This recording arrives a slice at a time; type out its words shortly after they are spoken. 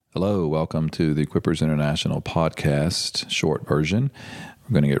Hello, welcome to the Equippers International podcast, short version.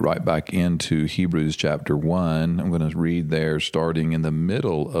 We're going to get right back into Hebrews chapter 1. I'm going to read there starting in the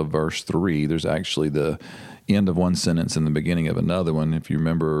middle of verse 3. There's actually the end of one sentence and the beginning of another one. If you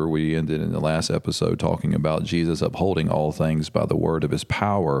remember, we ended in the last episode talking about Jesus upholding all things by the word of his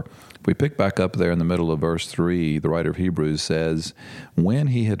power. If we pick back up there in the middle of verse 3, the writer of Hebrews says, "When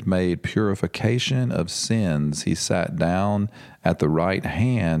he had made purification of sins, he sat down at the right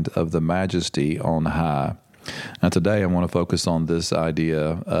hand of the majesty on high." Now today I want to focus on this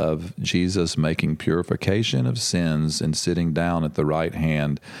idea of Jesus making purification of sins and sitting down at the right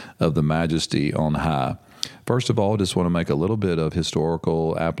hand of the majesty on high. First of all, I just want to make a little bit of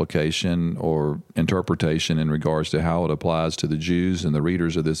historical application or interpretation in regards to how it applies to the Jews and the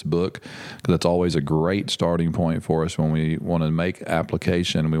readers of this book, because that's always a great starting point for us when we want to make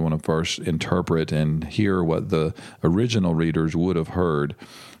application. We want to first interpret and hear what the original readers would have heard.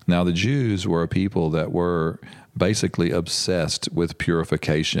 Now, the Jews were a people that were basically obsessed with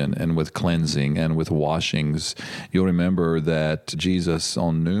purification and with cleansing and with washings. You'll remember that Jesus,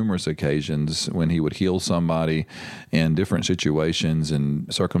 on numerous occasions, when he would heal somebody in different situations and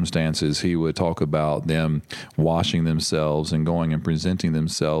circumstances, he would talk about them washing themselves and going and presenting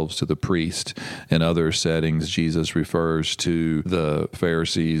themselves to the priest. In other settings, Jesus refers to the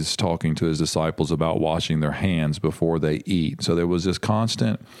Pharisees talking to his disciples about washing their hands before they eat. So there was this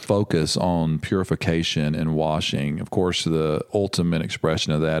constant focus on purification and washing. Of course, the ultimate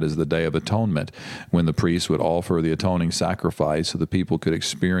expression of that is the Day of Atonement, when the priest would offer the atoning sacrifice so the people could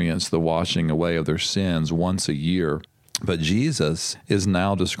experience the washing away of their sins once a year. But Jesus is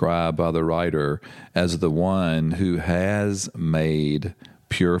now described by the writer as the one who has made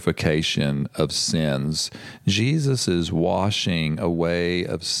purification of sins. Jesus' washing away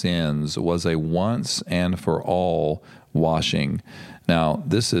of sins was a once and for all washing. Now,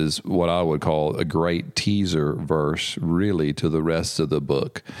 this is what I would call a great teaser verse, really, to the rest of the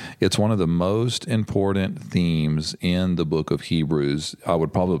book. It's one of the most important themes in the book of Hebrews. I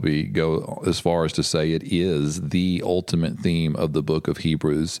would probably go as far as to say it is the ultimate theme of the book of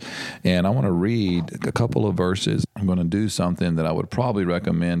Hebrews. And I want to read a couple of verses. I'm going to do something that I would probably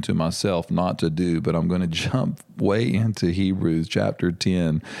recommend to myself not to do, but I'm going to jump way into Hebrews chapter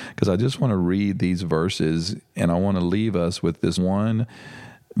 10 because I just want to read these verses and I want to leave us with this one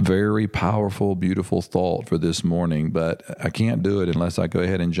very powerful, beautiful thought for this morning, but I can't do it unless I go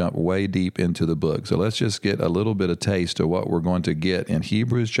ahead and jump way deep into the book. So let's just get a little bit of taste of what we're going to get in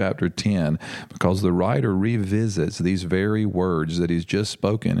Hebrews chapter 10, because the writer revisits these very words that he's just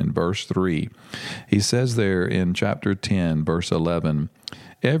spoken in verse 3. He says there in chapter 10, verse 11,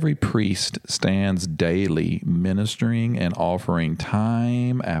 "Every priest stands daily ministering and offering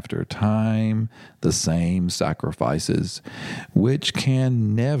time after time the same sacrifices, which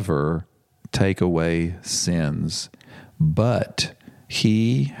can never take away sins. But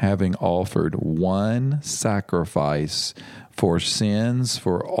he, having offered one sacrifice for sins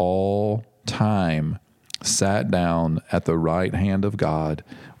for all time, sat down at the right hand of God,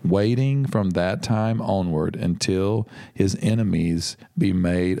 waiting from that time onward until his enemies be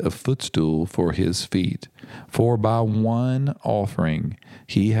made a footstool for his feet. For by one offering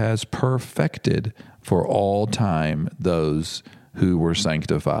he has perfected for all time those who were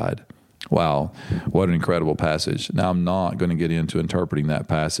sanctified." Wow, what an incredible passage. Now, I'm not going to get into interpreting that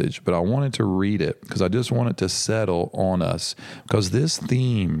passage, but I wanted to read it because I just want it to settle on us, because this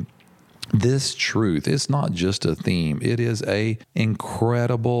theme, this truth, it's not just a theme. It is a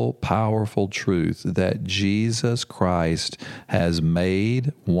incredible, powerful truth that Jesus Christ has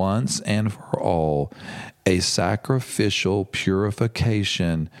made once and for all a sacrificial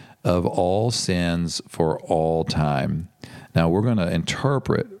purification of all sins for all time. Now, we're going to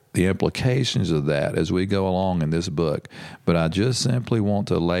interpret the implications of that as we go along in this book, but I just simply want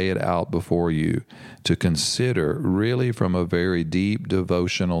to lay it out before you to consider really from a very deep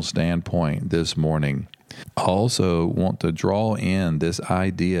devotional standpoint this morning. I also want to draw in this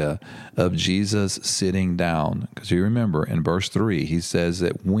idea of Jesus sitting down, because you remember in verse 3, he says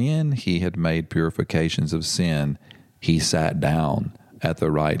that when he had made purifications of sin, he sat down at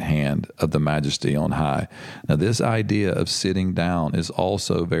the right hand of the majesty on high. Now, this idea of sitting down is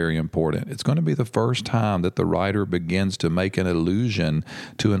also very important. It's going to be the first time that the writer begins to make an allusion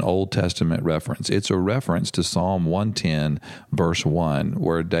to an Old Testament reference. It's a reference to Psalm 110, verse 1,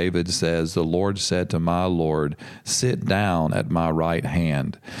 where David says, "The Lord said to my Lord, sit down at my right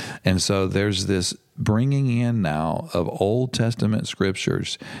hand." And so there's this bringing in now of Old Testament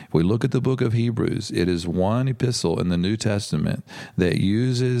scriptures. If we look at the book of Hebrews, it is one epistle in the New Testament that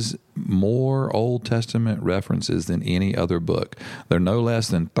uses more Old Testament references than any other book. There are no less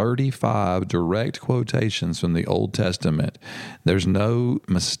than 35 direct quotations from the Old Testament. There's no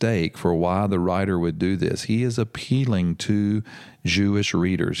mistake for why the writer would do this. He is appealing to Jewish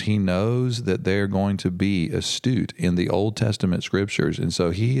readers. He knows that they're going to be astute in the Old Testament scriptures, and so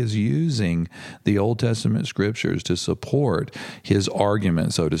he is using the Old Testament scriptures to support his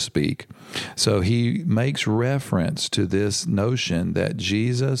argument, so to speak. So he makes reference to this notion that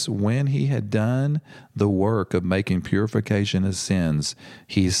Jesus, when he had done the work of making purification of sins,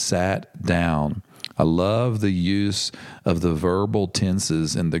 he sat down. I love the use of the verbal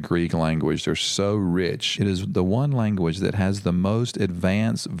tenses in the Greek language. They're so rich. It is the one language that has the most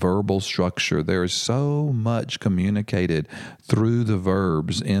advanced verbal structure. There is so much communicated through the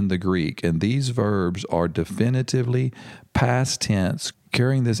verbs in the Greek, and these verbs are definitively past tense,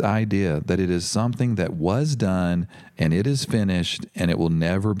 carrying this idea that it is something that was done and it is finished and it will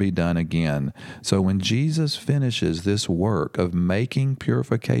never be done again. So when Jesus finishes this work of making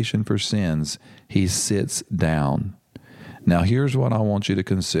purification for sins, he sits down. Now here's what I want you to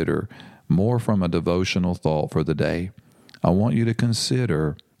consider, more from a devotional thought for the day. I want you to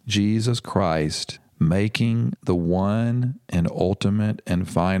consider Jesus Christ making the one and ultimate and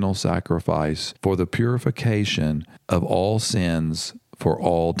final sacrifice for the purification of all sins for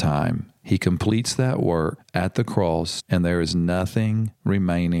all time. He completes that work at the cross, and there is nothing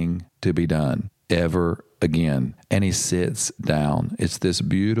remaining to be done ever again. And he sits down. It's this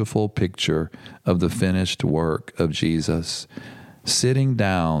beautiful picture of the finished work of Jesus. Sitting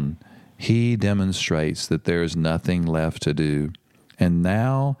down, he demonstrates that there is nothing left to do. And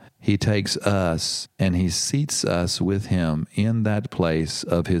now he takes us and he seats us with him in that place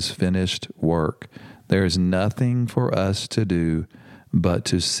of his finished work. There is nothing for us to do but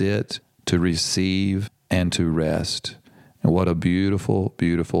to sit, to receive, and to rest. And what a beautiful,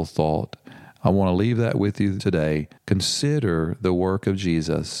 beautiful thought. I want to leave that with you today. Consider the work of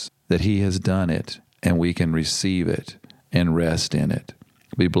Jesus, that he has done it, and we can receive it and rest in it.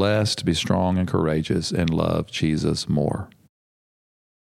 Be blessed, be strong and courageous, and love Jesus more.